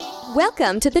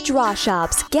Welcome to the Draw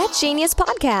Shop's Get Genius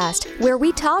podcast, where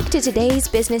we talk to today's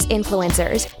business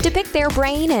influencers to pick their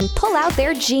brain and pull out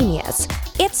their genius.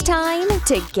 It's time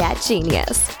to get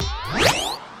genius.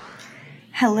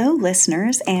 Hello,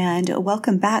 listeners, and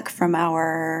welcome back from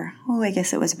our, I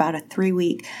guess it was about a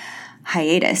 3-week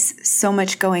hiatus. So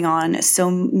much going on,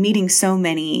 meeting so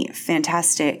many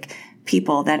fantastic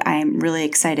people that I'm really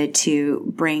excited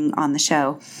to bring on the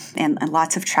show, and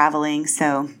lots of traveling.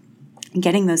 So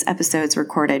getting those episodes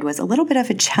recorded was a little bit of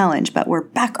a challenge, but we're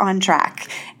back on track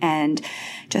and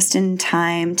just in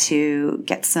time to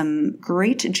get some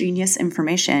great genius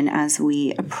information as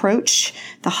we approach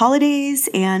the holidays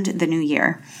and the new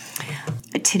year.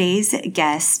 Today's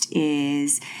guest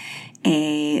is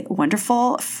a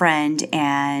wonderful friend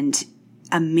and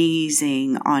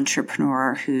amazing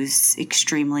entrepreneur who's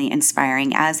extremely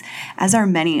inspiring, as are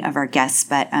many of our guests.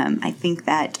 But I think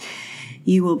that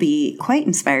you will be quite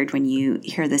inspired when you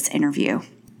hear this interview.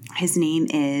 His name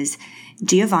is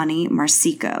Giovanni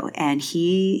Marsico, and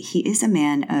he is a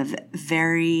man of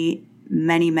very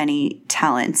many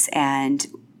talents, and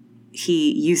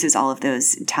he uses all of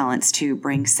those talents to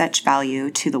bring such value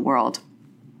to the world.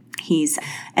 He's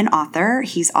an author.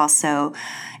 He's also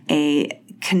a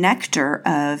connector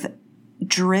of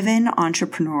driven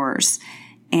entrepreneurs,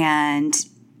 and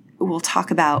we'll talk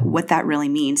about what that really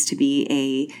means to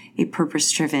be a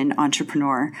purpose-driven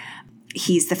entrepreneur.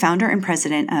 He's the founder and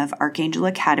president of Archangel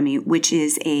Academy, which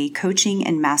is a coaching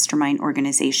and mastermind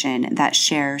organization that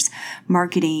shares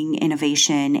marketing,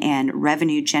 innovation, and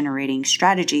revenue-generating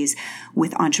strategies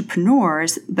with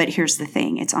entrepreneurs. But here's the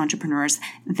thing, it's entrepreneurs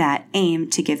that aim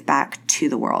to give back to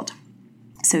the world.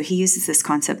 So he uses this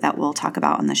concept that we'll talk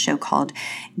about on the show called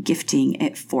gifting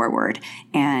it forward.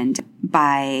 And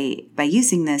by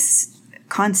using this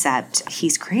concept,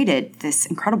 he's created this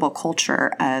incredible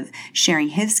culture of sharing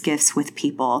his gifts with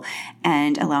people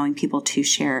and allowing people to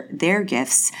share their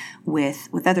gifts with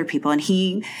other people. And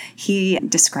he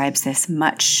describes this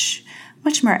much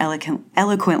more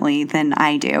eloquently than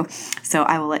I do. So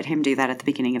I will let him do that at the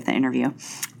beginning of the interview.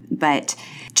 But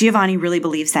Giovanni really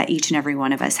believes that each and every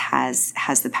one of us has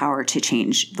the power to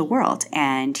change the world.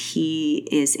 And he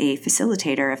is a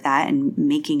facilitator of that and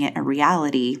making it a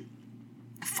reality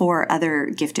for other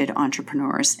gifted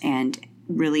entrepreneurs and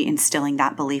really instilling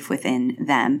that belief within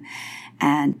them.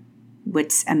 And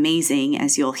what's amazing,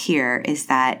 as you'll hear, is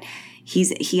that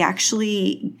he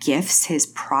actually gifts his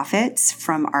profits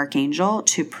from Archangel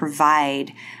to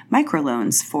provide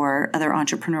microloans for other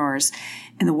entrepreneurs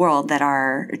in the world that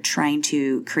are trying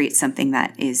to create something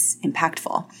that is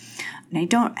impactful. And I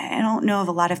don't know of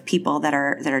a lot of people that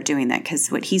are doing that,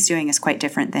 because what he's doing is quite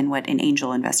different than what an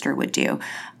angel investor would do.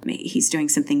 He's doing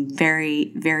something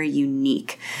very, very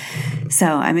unique. So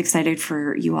I'm excited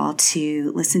for you all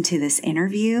to listen to this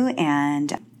interview,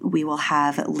 and we will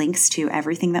have links to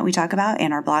everything that we talk about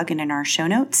in our blog and in our show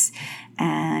notes.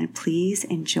 And please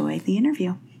enjoy the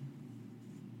interview.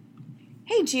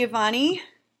 Hey, Giovanni.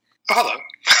 Oh, hello.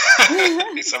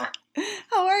 Hey, Summer.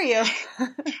 How are you?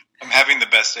 I'm having the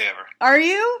best day ever. Are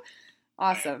you?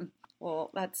 Awesome. Well,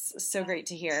 that's so great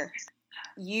to hear.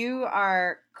 You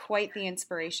are quite the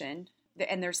inspiration,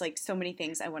 and there's like so many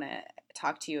things I want to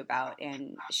talk to you about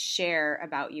and share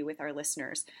about you with our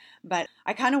listeners. But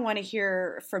I kind of want to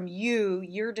hear from you,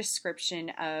 your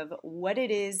description of what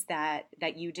it is that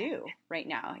you do right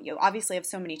now. You obviously have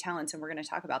so many talents, and we're going to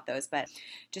talk about those, but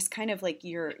just kind of like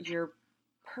your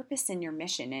purpose and your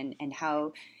mission and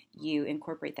how you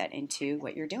incorporate that into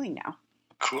what you're doing now.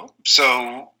 Cool.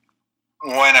 So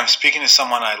when I'm speaking to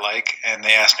someone I like and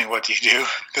they ask me, what do you do?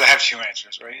 Because I have two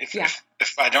answers, right?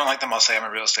 If I don't like them, I'll say I'm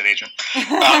a real estate agent,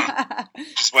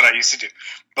 which is what I used to do.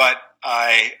 But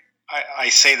I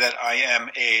say that I am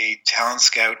a talent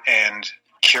scout and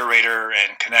curator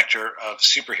and connector of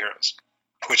superheroes,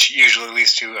 which usually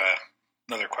leads to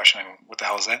another question. What the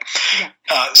hell is that?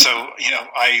 Yeah. So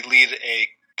I lead a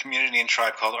community and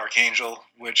tribe called Archangel,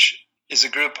 which is a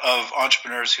group of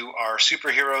entrepreneurs who are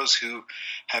superheroes who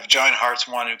have giant hearts,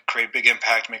 want to create big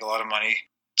impact, make a lot of money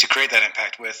to create that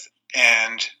impact with.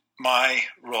 And my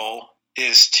role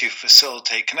is to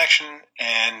facilitate connection,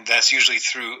 and that's usually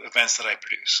through events that I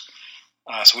produce.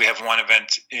 So we have one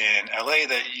event in LA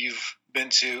that you've been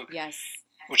to, yes,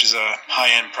 which is a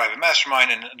high-end private mastermind,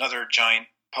 and another giant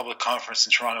public conference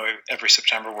in Toronto every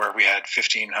September where we had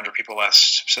 1,500 people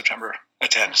last September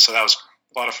attend. So that was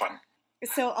a lot of fun.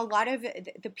 So a lot of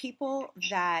the people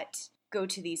that go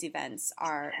to these events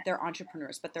they're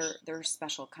entrepreneurs, but they're a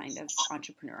special kind of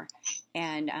entrepreneur.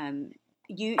 And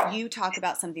you talk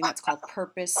about something that's called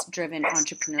purpose-driven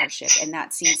entrepreneurship, and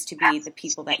that seems to be the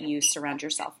people that you surround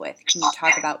yourself with. Can you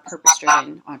talk about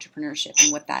purpose-driven entrepreneurship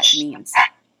and what that means?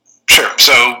 Sure.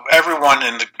 So everyone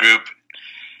in the group,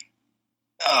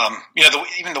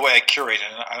 even the way I curate it,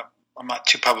 and I'm not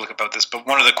too public about this, but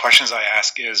one of the questions I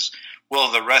ask is,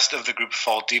 will the rest of the group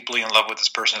fall deeply in love with this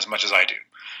person as much as I do?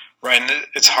 Right? And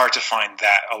it's hard to find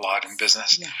that a lot in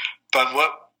business. Yeah. But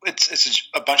it's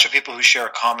a bunch of people who share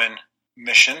a common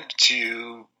mission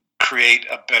to create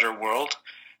a better world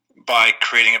by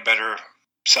creating a better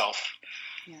self.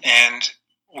 Yeah. And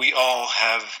we all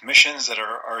have missions that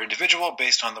are individual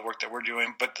based on the work that we're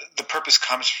doing, but the purpose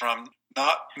comes from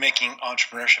not making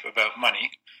entrepreneurship about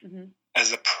money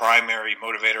as the primary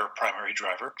motivator or primary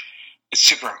driver. It's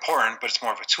super important, but it's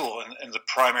more of a tool, and the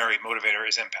primary motivator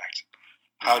is impact.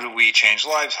 How do we change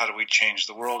lives? How do we change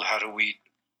the world? How do we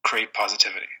create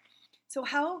positivity? So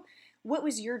what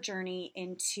was your journey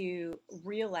into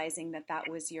realizing that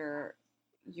was your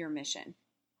mission?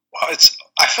 Well,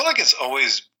 I feel like it's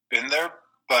always been there,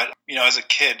 but as a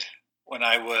kid, when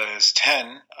I was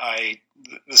 10,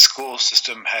 the school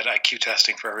system had IQ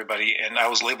testing for everybody, and I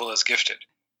was labeled as gifted,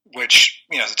 which,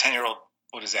 as a 10-year-old,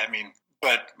 what does that mean?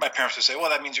 But my parents would say,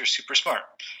 well, that means you're super smart.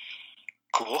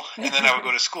 Cool. And then I would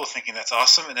go to school thinking that's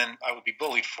awesome, and then I would be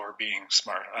bullied for being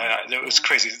smart. It was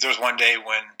crazy. There was one day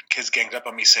when kids ganged up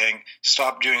on me saying,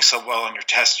 stop doing so well on your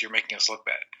tests, you're making us look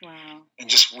bad. Wow. And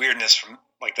just weirdness from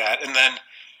like that. And then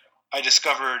I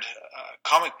discovered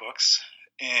comic books,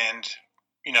 and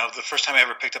the first time I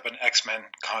ever picked up an X-Men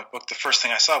comic book, the first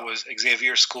thing I saw was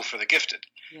Xavier's School for the Gifted,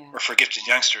 or for gifted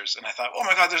youngsters. And I thought, oh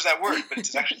my God, there's that word, but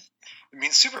it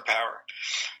means superpower.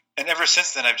 And ever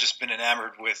since then, I've just been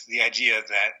enamored with the idea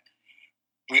that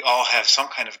we all have some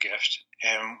kind of gift.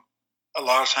 And a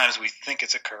lot of times we think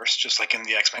it's a curse, just like in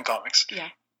the X-Men comics. Yeah.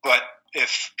 But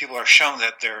if people are shown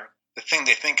that the thing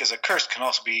they think is a curse can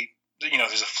also be,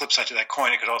 there's a flip side to that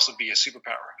coin. It could also be a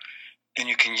superpower. And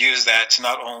you can use that to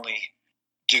not only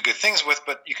do good things with,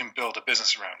 but you can build a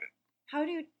business around it. How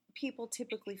do people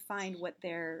typically find what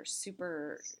their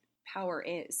superpower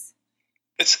is?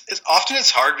 It's often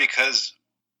hard because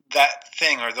that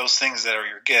thing or those things that are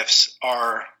your gifts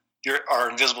are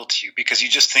invisible to you because you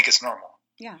just think it's normal.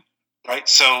 Yeah. Right?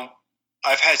 So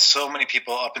I've had so many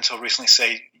people up until recently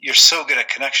say, you're so good at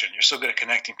connection. You're so good at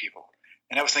connecting people.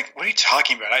 And I was thinking, what are you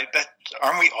talking about?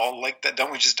 Aren't we all like that?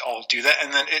 Don't we just all do that?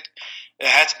 And then it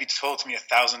had to be told to me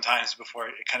 1,000 times before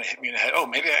it kind of hit me in the head. Oh,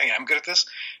 maybe I am good at this.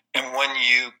 And when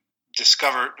you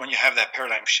have that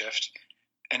paradigm shift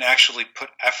and actually put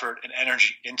effort and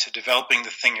energy into developing the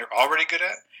thing you're already good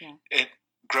at, it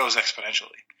grows exponentially,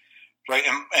 right?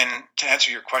 And to answer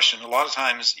your question, a lot of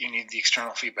times you need the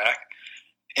external feedback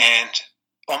and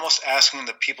almost asking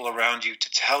the people around you to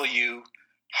tell you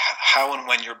how and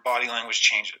when your body language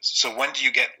changes. So when do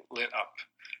you get lit up?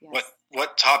 Yes.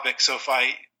 What topic? So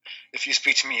if you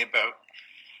speak to me about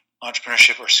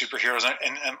entrepreneurship or superheroes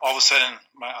and all of a sudden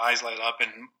my eyes light up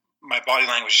and my body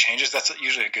language changes, that's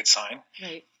usually a good sign.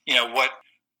 Right.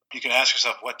 You can ask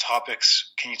yourself, what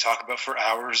topics can you talk about for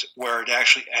hours where it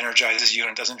actually energizes you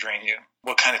and doesn't drain you?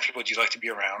 What kind of people do you like to be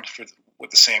around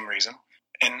with the same reason?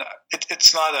 And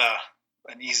it's not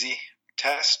an easy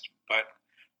test, but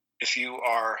if you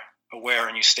are aware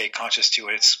and you stay conscious to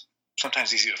it, it's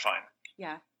sometimes easy to find.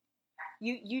 Yeah.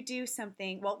 You do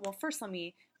something, well, first let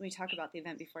me talk about the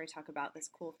event before I talk about this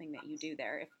cool thing that you do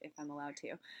there, if I'm allowed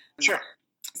to. Sure.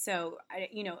 So,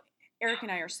 Eric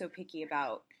and I are so picky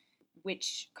about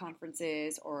which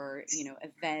conferences or,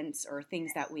 events or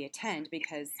things that we attend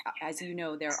because, as you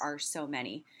know, there are so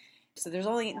many. So there's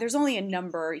only a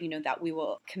number, that we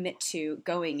will commit to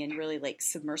going and really like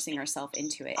submersing ourselves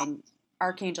into it. And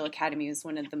Archangel Academy is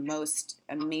one of the most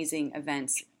amazing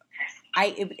events.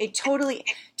 It totally,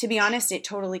 to be honest, it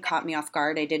totally caught me off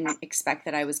guard. I didn't expect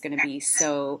that I was going to be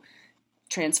so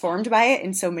transformed by it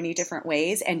in so many different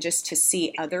ways, and just to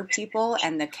see other people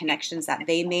and the connections that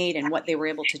they made and what they were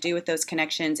able to do with those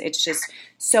connections, it's just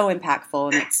so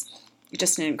impactful, and it's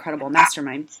just an incredible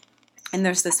mastermind. And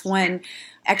there's this one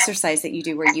exercise that you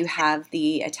do where you have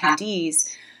the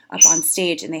attendees up on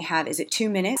stage and they have, is it 2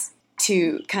 minutes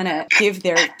to kind of give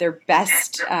their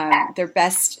best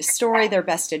story, their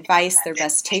best advice, their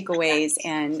best takeaways.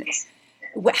 And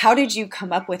how did you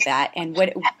come up with that? And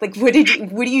what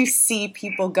do you see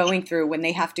people going through when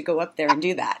they have to go up there and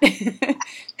do that?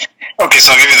 Okay,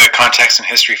 so I'll give you the context and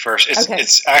history first.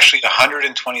 It's actually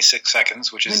 126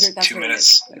 seconds, which is 2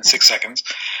 minutes and 6 seconds.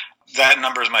 That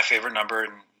number is my favorite number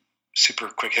in super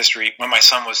quick history. When my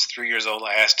son was 3 years old,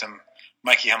 I asked him,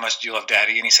 Mikey, how much do you love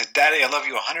Daddy? And he said, Daddy, I love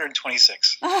you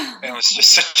 126. And it was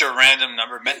just such a random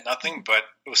number, meant nothing, but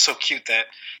it was so cute that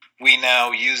we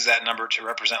now use that number to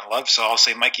represent love. So I'll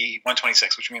say Mikey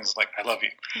 126, which means like I love you.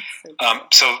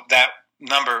 So that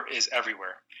number is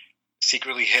everywhere,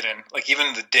 secretly hidden. Like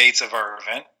even the dates of our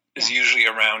event is usually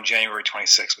around January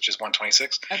 26th, which is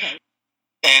 126. Okay.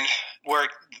 And where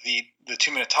the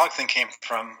 2-minute talk thing came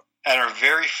from, at our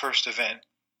very first event,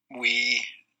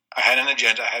 I had an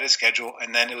agenda, I had a schedule,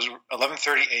 and then it was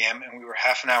 11:30 a.m. and we were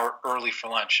half an hour early for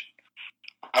lunch.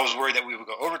 I was worried that we would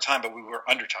go overtime, but we were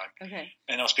under time. Okay.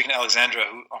 And I was speaking to Alexandra,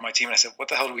 who on my team, and I said, what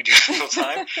the hell do we do full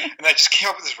time? And I just came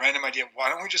up with this random idea. Why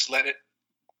don't we just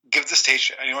give the stage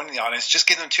to anyone in the audience, just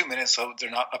give them 2 minutes so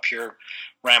they're not up here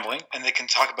rambling, and they can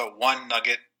talk about one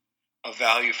nugget of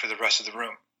value for the rest of the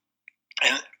room.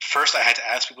 And first I had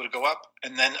to ask people to go up,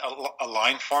 and then a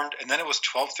line formed, and then it was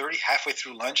 12:30, halfway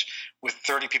through lunch, with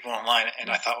 30 people in line, and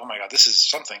I thought, oh my God, this is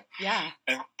something. Yeah.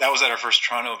 And that was at our first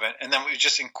Toronto event, and then we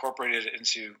just incorporated it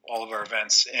into all of our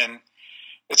events. And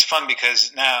it's fun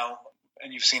because now,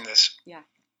 and you've seen this,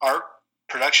 our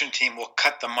production team will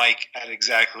cut the mic at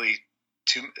exactly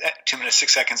 2 minutes,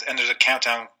 6 seconds, and there's a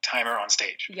countdown timer on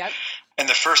stage. Yep. And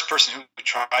the first person who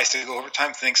tries to go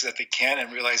overtime thinks that they can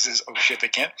and realizes, oh shit, they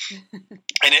can't. And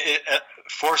it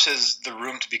forces the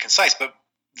room to be concise. But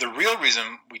the real reason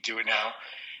we do it now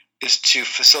is to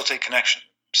facilitate connection.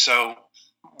 So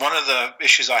one of the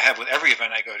issues I have with every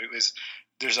event I go to is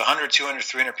there's 100, 200,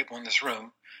 300 people in this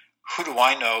room. Who do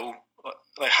I know?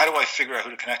 Like, how do I figure out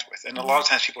who to connect with? And a lot of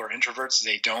times people are introverts.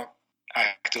 They don't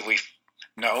actively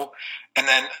know. And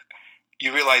then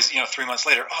you realize, 3 months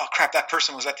later, oh crap, that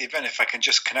person was at the event. If I can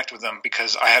just connect with them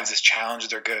because I have this challenge,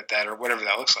 they're good at that, or whatever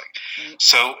that looks like. Mm-hmm.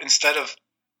 So instead of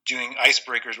doing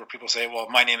icebreakers where people say, well,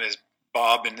 my name is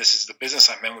Bob and this is the business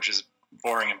I'm in, which is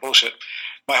boring and bullshit,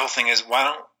 my whole thing is, why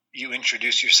don't you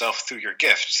introduce yourself through your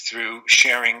gifts, through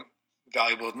sharing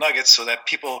valuable nuggets, so that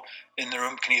people in the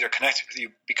room can either connect with you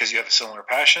because you have a similar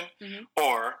passion,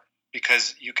 or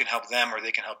because you can help them or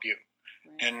they can help you.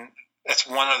 Right. And that's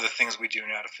one of the things we do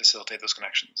now to facilitate those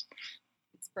connections.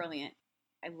 It's brilliant.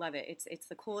 I love it. It's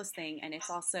the coolest thing, and it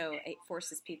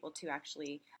forces people to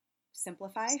actually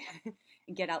simplify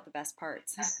and get out the best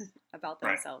parts about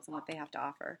themselves and what they have to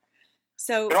offer.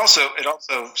 So it also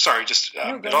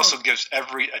gives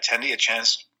every attendee a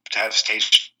chance to have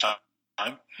stage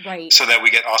time, right? So that we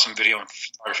get awesome video and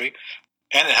photography,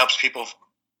 and it helps people.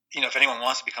 If anyone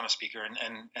wants to become a speaker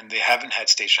and they haven't had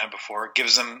stage time before, it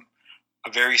gives them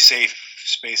a very safe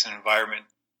space and environment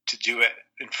to do it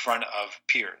in front of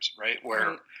peers, right?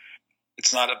 Where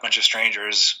it's not a bunch of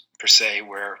strangers per se,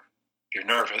 where you're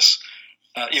nervous,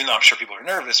 even though I'm sure people are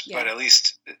nervous, but at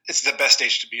least it's the best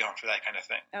stage to be on for that kind of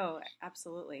thing. Oh,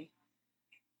 absolutely.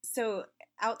 So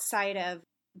outside of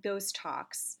those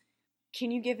talks, can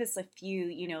you give us a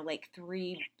few, like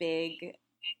 3 big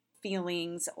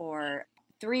feelings or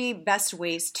 3 best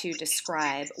ways to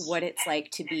describe what it's like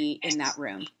to be in that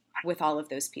room with all of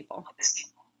those people?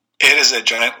 It is a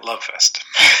giant love fest,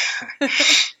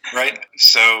 right?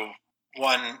 So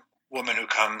one woman who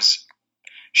comes,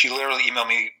 she literally emailed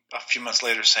me a few months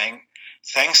later saying,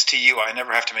 thanks to you, I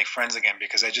never have to make friends again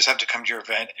because I just have to come to your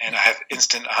event and I have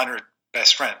instant 100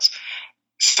 best friends.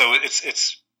 So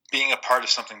it's being a part of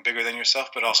something bigger than yourself,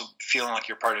 but also feeling like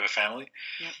you're part of a family.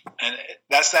 Yep. And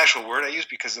that's the actual word I use,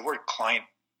 because the word client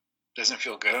doesn't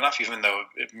feel good enough, even though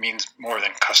it means more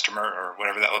than customer or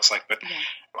whatever that looks like. But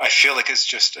I feel like it's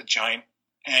just a giant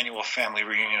annual family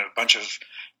reunion of a bunch of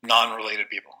non-related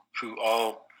people who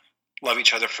all love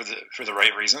each other for the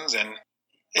right reasons. And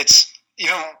it's,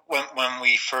 even when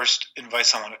we first invite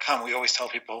someone to come, we always tell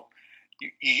people,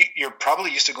 you're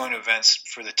probably used to going to events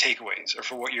for the takeaways or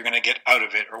for what you're going to get out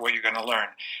of it or what you're going to learn.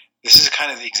 This is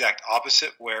kind of the exact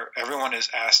opposite, where everyone is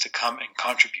asked to come and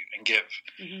contribute and give.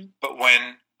 Mm-hmm. But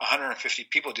when 150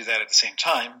 people do that at the same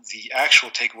time, the actual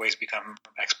takeaways become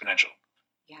exponential.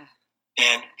 Yeah.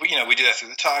 And we do that through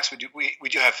the talks. We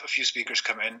do have a few speakers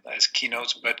come in as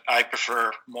keynotes, but I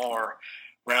prefer more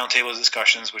roundtable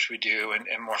discussions, which we do, and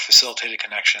more facilitated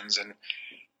connections and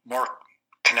more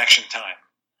connection time.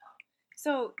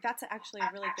 So that's actually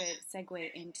a really good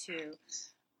segue into,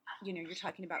 you're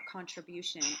talking about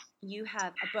contribution. You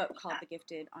have a book called The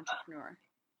Gifted Entrepreneur,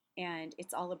 and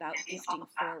it's all about gifting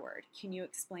forward. Can you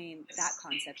explain that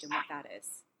concept and what that is?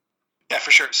 Yeah, for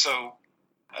sure. So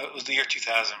it was the year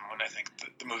 2000 when I think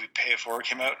the movie Pay It Forward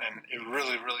came out, and it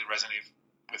really, really resonated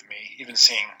with me. Even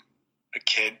seeing a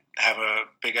kid have a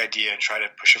big idea and try to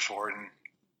push it forward, and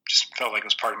just felt like it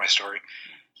was part of my story.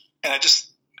 And I just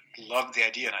loved the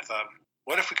idea, and I thought,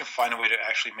 what if we could find a way to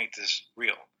actually make this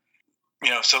real?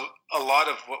 So a lot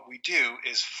of what we do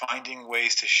is finding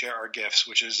ways to share our gifts,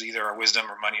 which is either our wisdom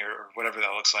or money or whatever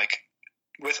that looks like,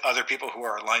 with other people who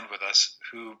are aligned with us,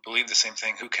 who believe the same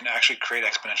thing, who can actually create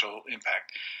exponential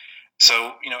impact.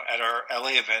 So, at our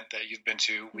LA event that you've been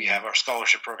to, we have our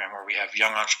scholarship program where we have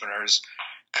young entrepreneurs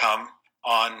come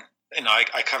on.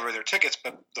 I cover their tickets,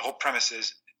 but the whole premise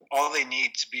is all they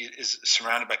need to be is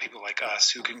surrounded by people like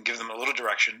us who can give them a little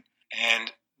direction,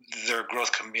 and their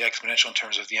growth can be exponential in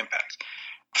terms of the impact.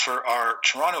 For our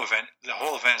Toronto event, the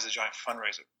whole event is a giant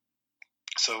fundraiser.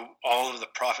 So all of the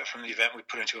profit from the event we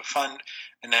put into a fund,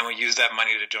 and then we use that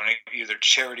money to donate either to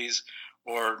charities,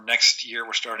 or next year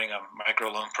we're starting a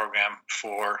microloan program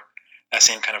for that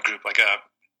same kind of group, like a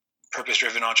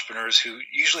purpose-driven entrepreneurs who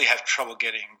usually have trouble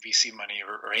getting VC money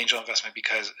or angel investment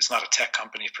because it's not a tech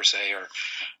company per se, or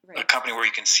a company where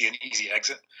you can see an easy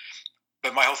exit.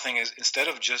 But my whole thing is, instead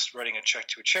of just writing a check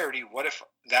to a charity, what if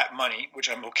that money, which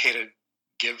I'm okay to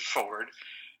give forward,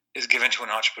 is given to an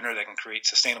entrepreneur that can create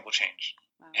sustainable change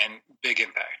and big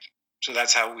impact? So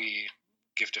that's how we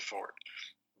gift it forward.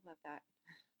 Love that.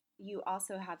 You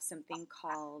also have something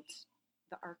called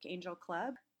the Archangel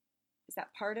Club. Is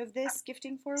that part of this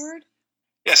gifting forward?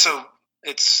 Yeah, so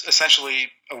it's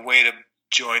essentially a way to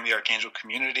join the Archangel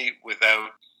community without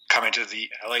coming to the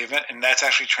LA event. And that's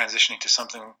actually transitioning to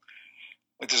something.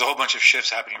 There's a whole bunch of shifts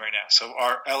happening right now. So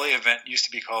our LA event used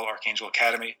to be called Archangel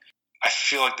Academy. I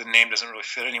feel like the name doesn't really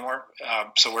fit anymore.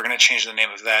 So we're going to change the name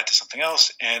of that to something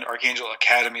else. And Archangel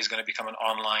Academy is going to become an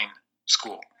online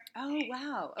school. Oh,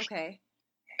 wow. Okay.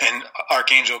 And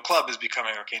Archangel Club is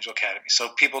becoming Archangel Academy. So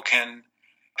people can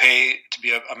pay to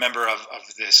be a member of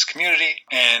this community.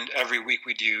 And every week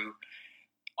we do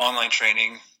online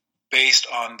training based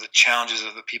on the challenges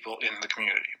of the people in the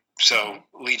community. So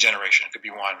lead generation could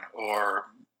be one, or,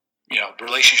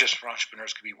 relationships for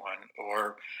entrepreneurs could be one,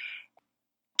 or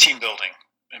team building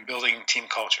and building team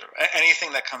culture.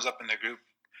 Anything that comes up in the group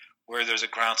where there's a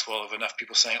groundswell of enough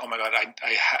people saying, oh my God,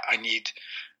 I need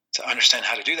to understand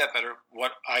how to do that better.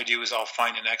 What I do is I'll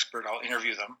find an expert, I'll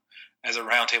interview them as a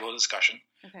roundtable discussion.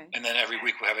 Okay. And then every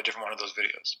week we'll have a different one of those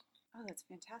videos. Oh, that's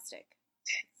fantastic.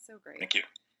 So great. Thank you.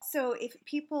 So if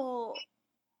people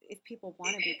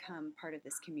want to become part of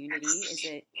this community, is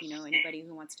it, anybody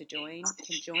who wants to join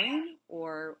can join,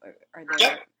 or are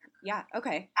there? Yeah.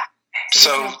 Okay. So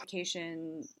there's no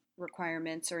application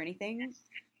requirements or anything?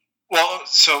 Well,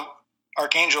 so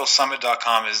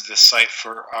archangelsummit.com is the site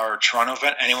for our Toronto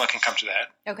event. Anyone can come to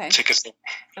that. Okay. Tickets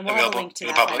and we'll have a link to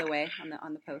that, by the way,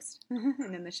 on the post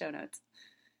and in the show notes.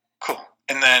 Cool.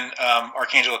 And then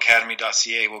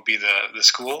archangelacademy.ca will be the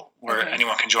school where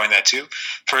anyone can join that too.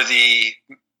 For the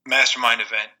mastermind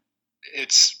event,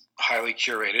 it's highly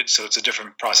curated, so it's a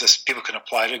different process. People can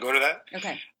apply to go to that.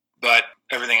 Okay. But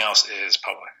everything else is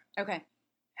public. Okay.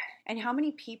 And how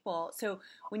many people, so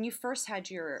when you first had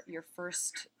your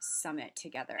first summit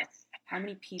together, how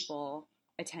many people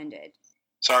attended?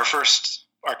 So our first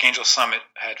Archangel Summit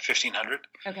had 1,500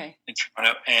 in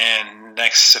Toronto, and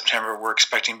next September we're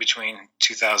expecting between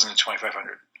 2,000 and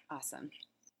 2,500. Awesome.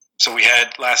 So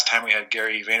last time we had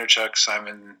Gary Vaynerchuk,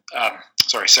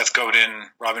 Seth Godin,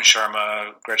 Robin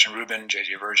Sharma, Gretchen Rubin,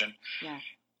 JJ Virgin. Yeah.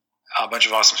 A bunch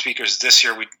of awesome speakers. This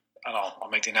year I'll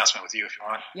make the announcement with you if you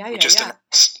want. Yeah.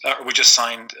 We just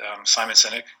signed Simon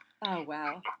Sinek. Oh,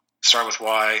 wow. Start with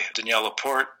Why, Danielle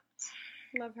Laporte.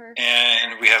 Love her.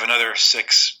 And we have another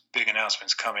 6 big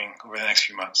announcements coming over the next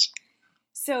few months.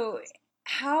 So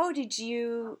how did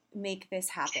you make this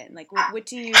happen? Like, what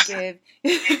do you give?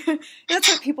 That's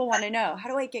what people want to know. How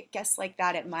do I get guests like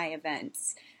that at my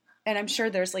events? And I'm sure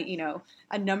there's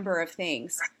a number of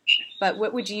things, but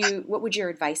what would your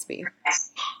advice be?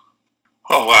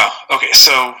 Oh, wow. Okay.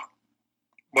 So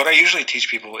what I usually teach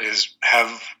people is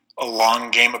have a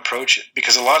long game approach,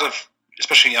 because a lot of,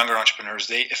 especially younger entrepreneurs,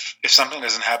 if something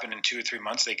doesn't happen in 2 or 3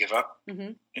 months, they give up.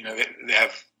 Mm-hmm. They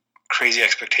have crazy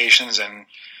expectations and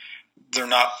they're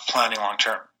not planning long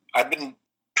term. I've been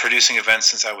producing events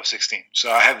since I was 16.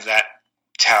 So I have that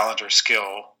talent or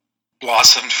skill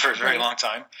blossomed for a very long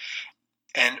time.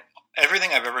 And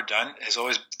everything I've ever done has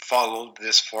always followed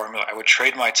this formula. I would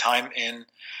trade my time in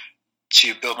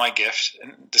to build my gift.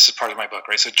 And this is part of my book,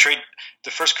 right? So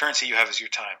the first currency you have is your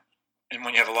time. And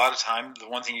when you have a lot of time, the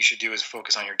one thing you should do is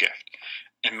focus on your gift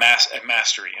and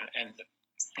mastery and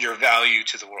your value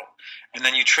to the world. And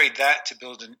then you trade that to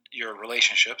build your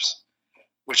relationships,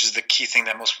 which is the key thing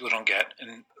that most people don't get.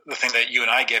 And the thing that you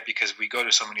and I get because we go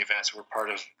to so many events, we're part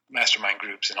of mastermind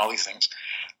groups and all these things.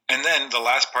 And then the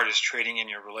last part is trading in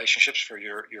your relationships for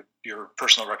your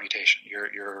personal reputation,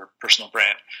 your personal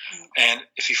brand. Mm-hmm. And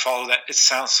if you follow that, it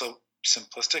sounds so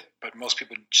simplistic, but most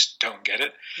people just don't get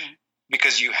it. Yeah.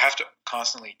 because you have to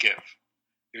constantly give.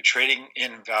 You're trading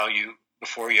in value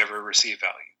before you ever receive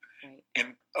value. Right.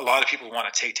 And a lot of people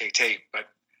want to take, but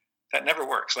that never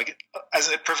works. Like, as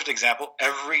a perfect example,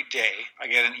 every day I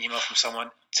get an email from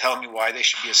someone telling me why they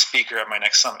should be a speaker at my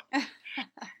next summit.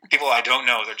 People I don't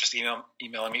know, they're just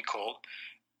emailing me cold.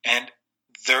 And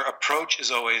their approach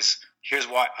is always, here's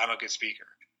why I'm a good speaker.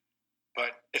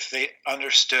 But if they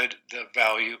understood the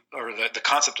value or the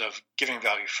concept of giving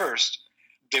value first,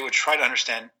 they would try to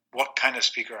understand what kind of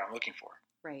speaker I'm looking for.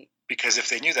 Right. Because if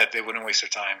they knew that, they wouldn't waste their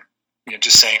time,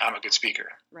 just saying I'm a good speaker.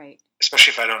 Right.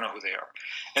 Especially if I don't know who they are.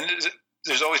 And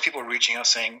there's always people reaching out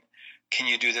saying, can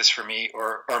you do this for me?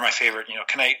 Or my favorite,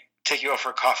 can I take you out for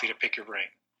a coffee to pick your brain?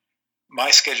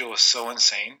 My schedule is so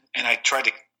insane, and I try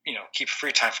to, keep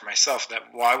free time for myself, that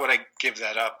why would I give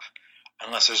that up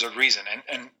unless there's a reason?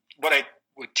 And what I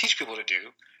would teach people to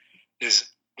do is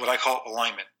what I call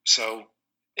alignment. So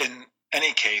in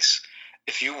any case,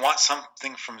 if you want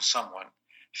something from someone,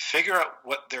 figure out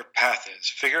what their path is,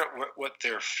 figure out what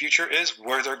their future is,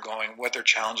 where they're going, what their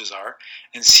challenges are,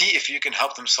 and see if you can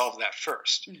help them solve that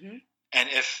first. Mm-hmm. And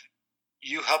if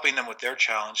you helping them with their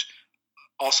challenge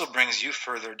also brings you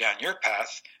further down your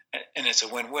path, and it's a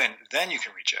win-win, then you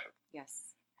can reach out. Yes.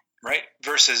 Right?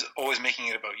 Versus always making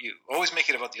it about you. Always make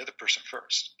it about the other person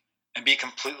first, and be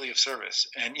completely of service.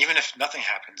 And even if nothing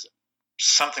happens,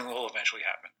 something will eventually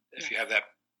happen if you have that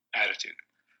attitude.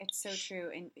 It's so true.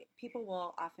 And people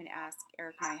will often ask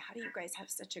Eric and I, how do you guys have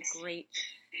such a great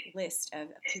list of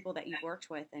people that you've worked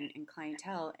with and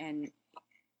clientele? And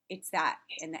it's that.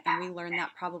 And we learned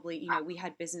that probably, we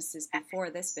had businesses before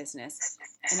this business,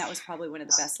 and that was probably one of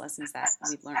the best lessons that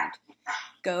we've learned.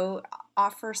 Go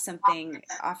offer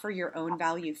your own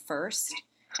value first.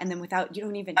 And then you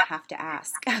don't even have to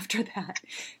ask after that.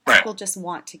 Right. People just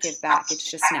want to give back. It's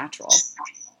just natural.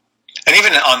 And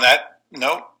even on that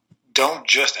note, don't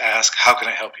just ask, how can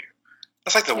I help you?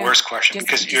 That's like the worst question,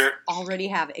 because you're already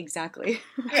have it. Exactly.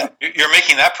 Yeah, you're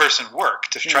making that person work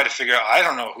to try to figure out, I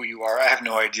don't know who you are. I have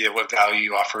no idea what value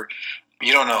you offer.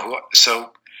 You don't know who.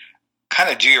 So kind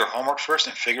of do your homework first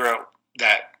and figure out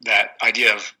that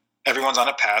idea of everyone's on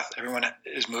a path. Everyone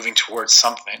is moving towards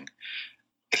something.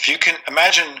 If you can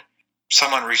imagine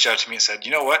someone reached out to me and said,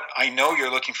 you know what? I know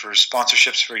you're looking for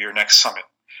sponsorships for your next summit.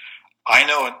 I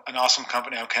know an awesome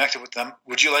company. I'm connected with them.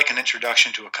 Would you like an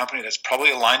introduction to a company that's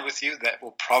probably aligned with you that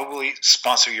will probably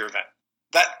sponsor your event?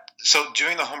 So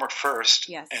doing the homework first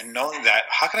and knowing that,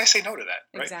 how can I say no to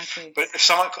that? Right? Exactly. But if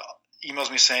someone emails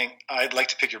me saying, I'd like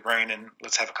to pick your brain and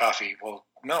let's have a coffee, well,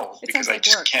 no, because I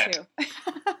just can't.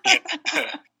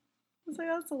 It's like,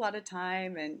 that's a lot of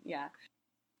time. And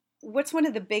what's one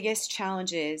of the biggest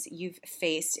challenges you've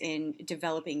faced in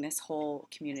developing this whole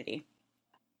community?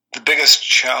 The biggest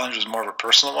challenge was more of a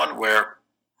personal one where,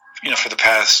 for the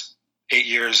past 8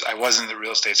 years, I was in the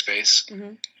real estate space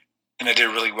and I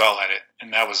did really well at it.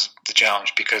 And that was the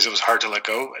challenge because it was hard to let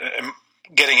go. And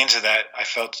getting into that, I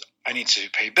felt I need to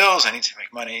pay bills. I need to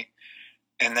make money.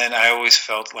 And then I always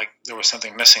felt like there was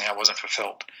something missing. I wasn't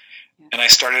fulfilled. Yeah. And I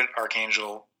started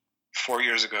Archangel 4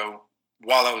 years ago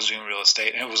while I was doing real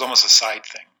estate. And it was almost a side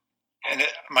thing. And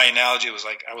my analogy was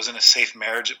like I was in a safe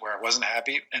marriage where I wasn't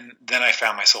happy, and then I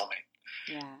found my soulmate.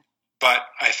 Yeah. But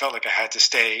I felt like I had to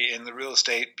stay in the real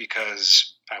estate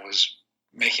because I was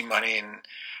making money, and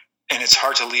it's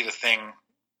hard to leave a thing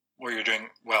where you're doing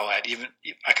well at. Even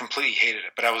I completely hated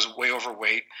it, but I was way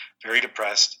overweight, very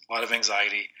depressed, a lot of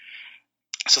anxiety.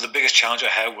 So the biggest challenge I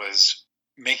had was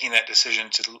making that decision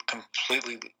to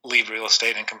completely leave real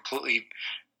estate and completely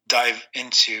dive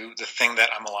into the thing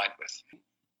that I'm aligned with.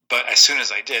 But as soon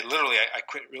as I did, literally, I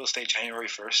quit real estate January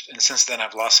 1st. And since then,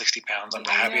 I've lost 60 pounds. I'm the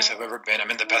happiest I've ever been.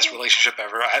 I'm in the best relationship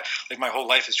ever. My whole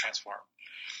life is transformed.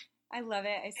 I love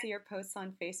it. I see your posts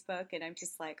on Facebook, and I'm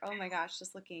just like, oh my gosh,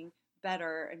 just looking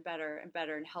better and better and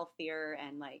better and healthier.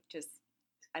 And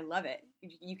I love it.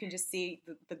 You can just see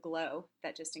the glow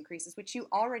that just increases, which you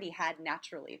already had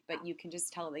naturally. But you can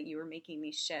just tell that you were making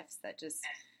these shifts that just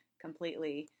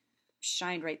completely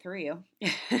shined right through you.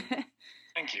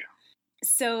 Thank you.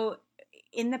 So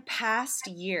in the past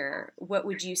year, what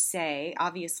would you say?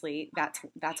 Obviously,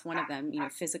 that's one of them,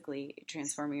 physically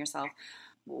transforming yourself.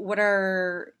 What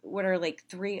are like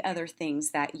 3 other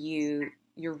things that you're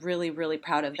really, really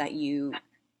proud of that you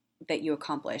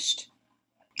accomplished?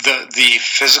 The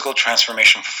physical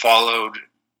transformation followed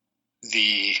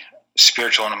the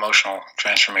spiritual and emotional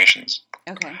transformations.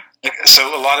 Okay.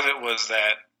 So a lot of it was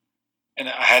that, and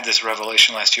I had this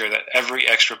revelation last year that every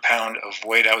extra pound of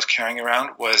weight I was carrying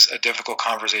around was a difficult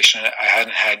conversation I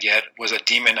hadn't had yet, was a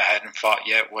demon I hadn't fought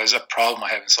yet, was a problem I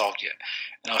haven't solved yet.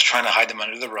 And I was trying to hide them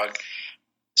under the rug.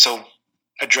 So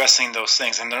addressing those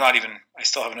things, and they're not even, I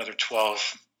still have another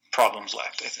 12 problems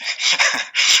left, I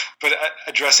think. But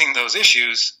addressing those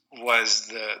issues was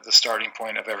the starting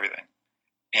point of everything.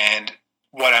 And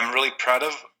what I'm really proud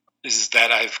of is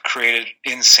that I've created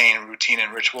insane routine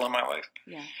and ritual in my life.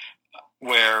 Yeah.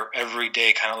 Where every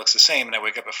day kind of looks the same, and I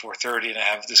wake up at 4:30 and I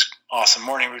have this awesome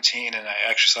morning routine, and I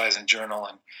exercise and journal,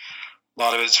 and a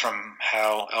lot of it's from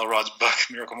Hal Elrod's book,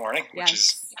 Miracle Morning, which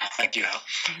is, thank you, Hal.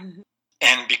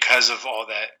 And because of all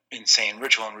that insane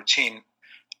ritual and routine,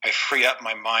 I free up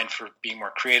my mind for being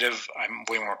more creative. I'm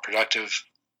way more productive,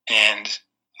 and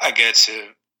I get to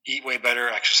eat way better,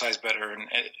 exercise better, and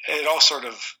it all sort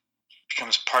of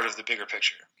becomes part of the bigger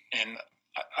picture. And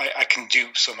I can do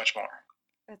so much more.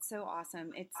 That's so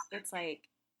awesome. It's like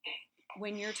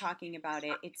when you're talking about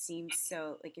it, it seems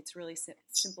so like it's really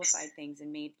simplified things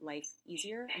and made life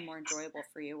easier and more enjoyable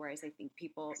for you. Whereas I think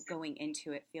people going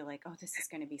into it feel like, oh, this is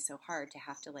going to be so hard to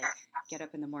have to like get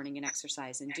up in the morning and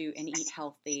exercise and eat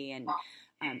healthy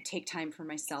and take time for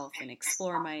myself and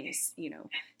explore my,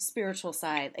 spiritual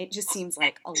side. It just seems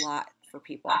like a lot for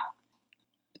people.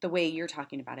 But the way you're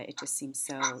talking about it, it just seems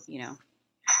so,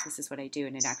 this is what I do,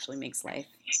 and it actually makes life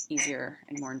easier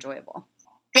and more enjoyable.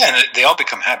 Yeah, and they all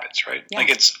become habits, right? Yeah. Like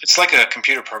it's like a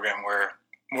computer program where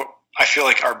I feel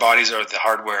like our bodies are the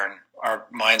hardware and our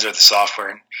minds are the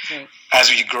software. And right.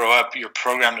 As you grow up, you're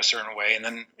programmed a certain way, and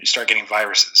then you start getting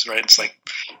viruses, right? It's like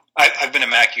I've been a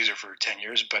Mac user for 10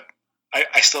 years, but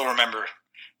I still remember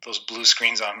those blue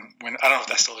screens on when, I don't know if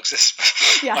that still exists,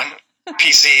 but yeah. On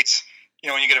PCs.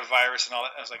 When you get a virus and all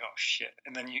that, I was like, oh, shit.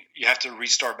 And then you have to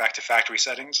restore back to factory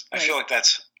settings. Right. I feel like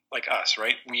that's like us,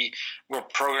 right? We're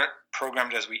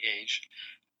programmed as we age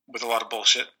with a lot of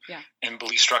bullshit and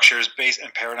belief structures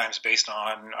and paradigms based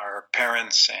on our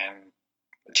parents and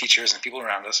teachers and people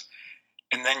around us.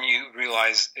 And then you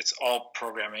realize it's all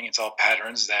programming, it's all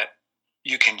patterns that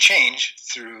you can change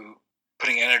through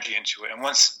putting energy into it. And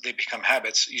once they become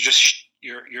habits,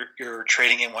 you're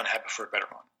trading in one habit for a better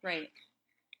one. Right.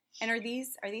 And are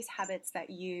these habits that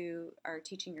you are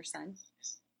teaching your son?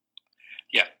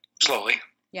 Yeah, slowly.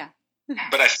 Yeah.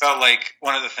 But I felt like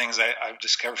one of the things I've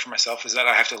discovered for myself is that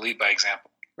I have to lead by example.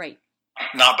 Right.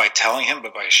 Not by telling him,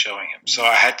 but by showing him. So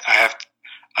I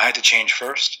had to change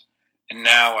first, and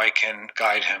now I can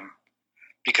guide him,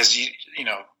 because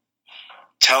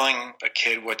telling a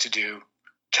kid what to do,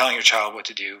 telling your child what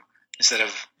to do instead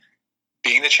of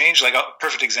being the change. Like a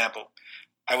perfect example,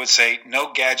 I would say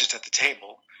no gadgets at the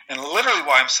table. And literally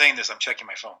while I'm saying this, I'm checking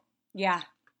my phone. Yeah.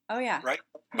 Oh, yeah. Right?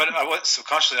 But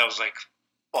subconsciously, I was like,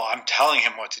 well, I'm telling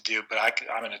him what to do, but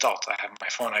I'm an adult. I have my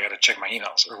phone. I got to check my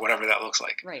emails or whatever that looks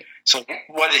like. Right. So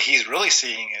what he's really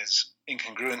seeing is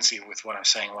incongruency with what I'm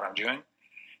saying and what I'm doing.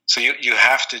 So you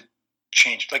have to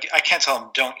change. Like, I can't tell him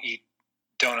don't eat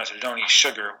donuts or don't eat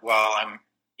sugar while I'm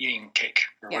eating cake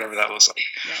or whatever that looks like.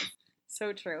 Yeah.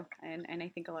 So true. And I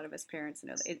think a lot of us parents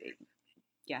know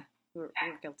that we're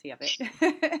guilty of it.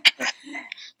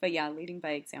 But yeah, leading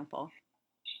by example.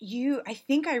 I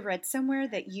think I read somewhere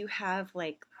that you have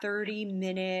like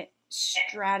 30-minute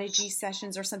strategy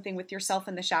sessions or something with yourself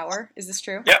in the shower. Is this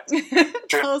true? Yep.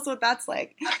 Tell us what that's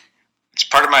like. It's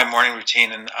part of my morning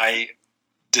routine, and I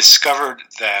discovered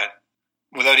that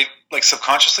without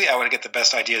subconsciously, I would get the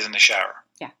best ideas in the shower.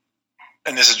 Yeah.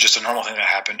 And this is just a normal thing that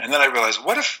happened. And then I realized,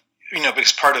 what if,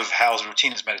 because part of Hal's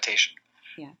routine is meditation.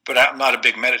 Yeah. But I'm not a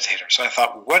big meditator. So I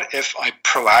thought, what if I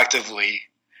proactively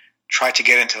try to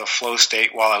get into a flow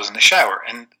state while I was in the shower?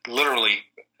 And literally,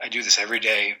 I do this every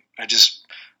day.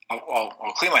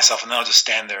 I'll clean myself, and then I'll just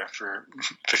stand there for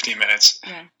 15 minutes.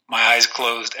 Yeah. My eyes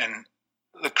closed, and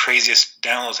the craziest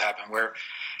downloads happen where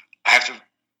I have to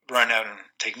run out and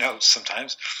take notes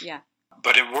sometimes. Yeah.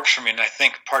 But it works for me, and I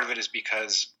think part of it is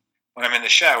because when I'm in the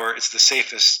shower, it's the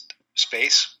safest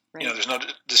space. Right. There's no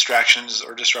distractions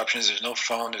or disruptions. There's no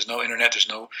phone. There's no internet. There's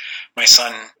no my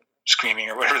son screaming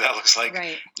or whatever that looks like.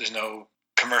 Right. There's no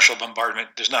commercial bombardment.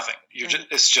 There's nothing.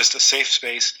 It's just a safe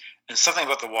space. And something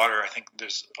about the water, I think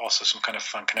there's also some kind of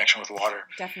fun connection with water.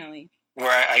 Definitely.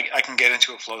 Where I can get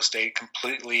into a flow state,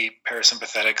 completely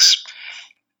parasympathetics,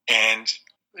 and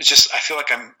it's just I feel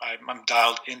like I'm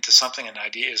dialed into something, and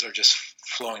ideas are just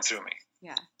flowing through me.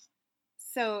 Yeah.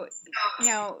 So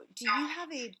now, do you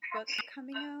have a book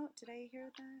coming out? Did I hear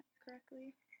that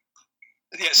correctly?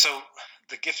 Yeah, so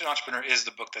The Gifted Entrepreneur is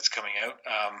the book that's coming out.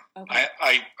 Okay.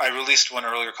 I released one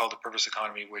earlier called The Purpose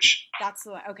Economy, which... That's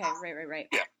the one. Okay, right.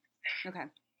 Yeah. Okay.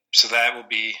 So that will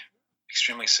be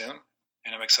extremely soon,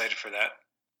 and I'm excited for that.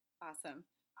 Awesome.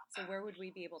 So where would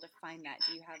we be able to find that?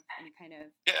 Do you have any kind of...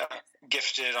 Yeah,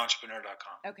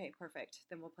 giftedentrepreneur.com. Okay, perfect.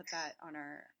 Then we'll put that on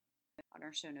our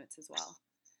show notes as well.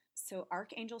 So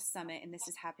Archangel Summit, and this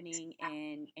is happening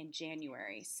in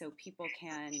January. So people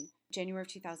can, January of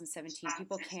 2017,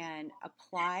 people can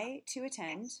apply to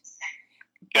attend.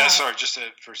 Yeah, sorry,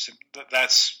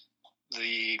 that's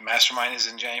the mastermind is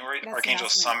in January. Archangel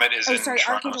Summit is in Toronto.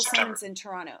 Archangel September. Summit's in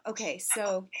Toronto. Okay,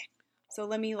 so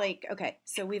let me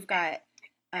so we've got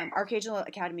Archangel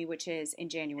Academy, which is in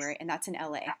January, and that's in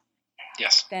LA.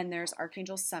 Yes. Then there's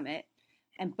Archangel Summit,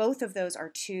 and both of those are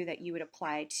two that you would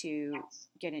apply to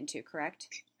get into, correct?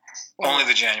 Only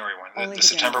the January one. The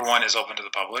September one is open to the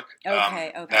public.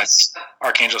 Okay. That's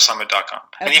archangelsummit.com.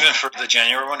 Okay. And even for the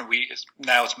January one,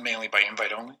 now it's mainly by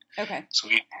invite only. Okay. So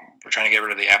we're trying to get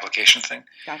rid of the application thing.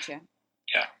 Gotcha.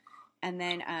 Yeah. And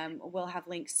then we'll have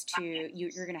links to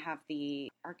you're going to have the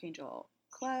Archangel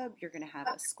Club. You're going to have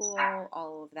a school,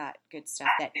 all of that good stuff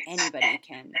that anybody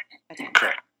can attend.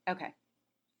 Correct. Okay.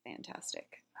 Fantastic.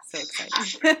 So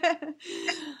exciting.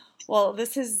 Well,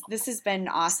 this has been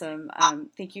awesome.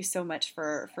 Thank you so much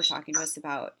for talking to us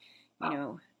about,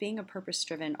 being a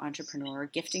purpose-driven entrepreneur,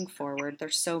 gifting forward.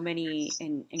 There's so many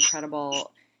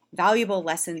incredible, valuable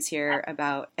lessons here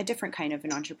about a different kind of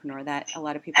an entrepreneur that a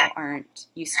lot of people aren't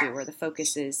used to, where the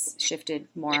focus is shifted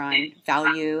more on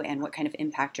value and what kind of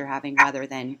impact you're having rather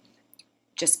than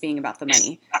just being about the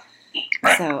money.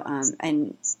 Right. So,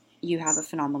 and you have a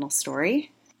phenomenal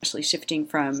story, especially shifting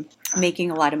from making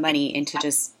a lot of money into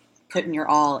just putting your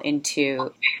all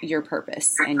into your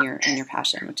purpose and your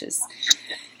passion, which is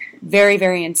very,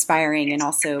 very inspiring, and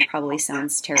also probably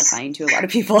sounds terrifying to a lot of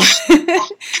people.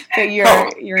 But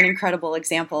you're an incredible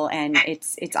example, and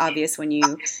it's obvious when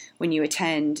you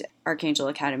attend Archangel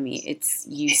Academy.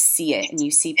 You see it, and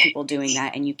you see people doing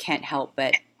that, and you can't help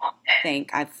but think,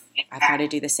 I've got to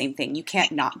do the same thing. You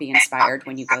can't not be inspired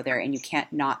when you go there, and you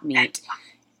can't not meet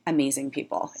amazing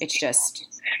people. It's just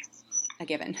a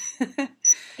given.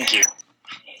 Thank you.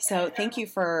 So thank you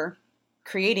for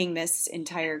creating this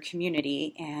entire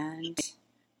community, and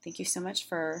thank you so much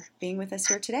for being with us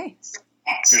here today.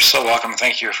 You're so welcome.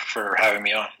 Thank you for having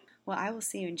me on. Well, I will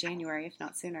see you in January, if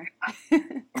not sooner.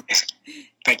 Amazing.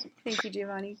 Thank you. Thank you,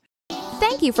 Giovanni.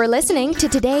 Thank you for listening to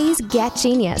today's Get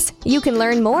Genius. You can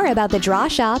learn more about The Draw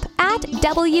Shop at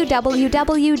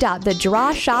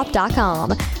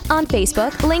www.thedrawshop.com, on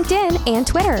Facebook, LinkedIn, and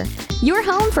Twitter. Your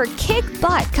home for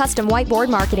kick-butt custom whiteboard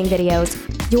marketing videos.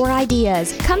 Your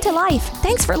ideas come to life.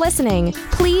 Thanks for listening.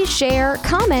 Please share,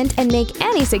 comment, and make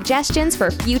any suggestions for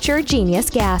future Genius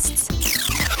guests.